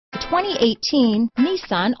2018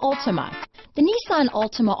 Nissan Altima. The Nissan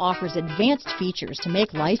Altima offers advanced features to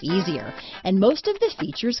make life easier, and most of the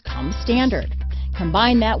features come standard.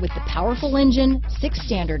 Combine that with the powerful engine, 6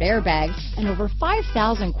 standard airbags, and over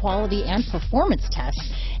 5,000 quality and performance tests,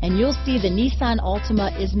 and you'll see the Nissan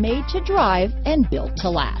Altima is made to drive and built to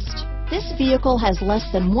last. This vehicle has less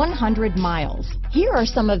than 100 miles. Here are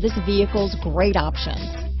some of this vehicle's great options: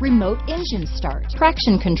 remote engine start,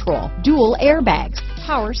 traction control, dual airbags,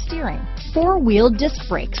 power steering, 4-wheel disc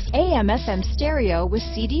brakes, AM/FM stereo with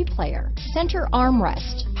CD player, center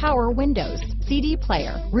armrest, power windows, CD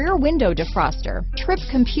player, rear window defroster, trip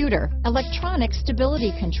computer, electronic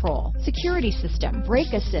stability control, security system,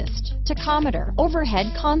 brake assist, tachometer, overhead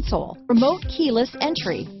console, remote keyless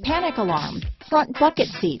entry, panic alarm, front bucket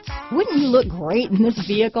seats. Wouldn't you look great in this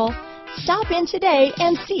vehicle? Stop in today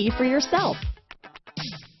and see for yourself.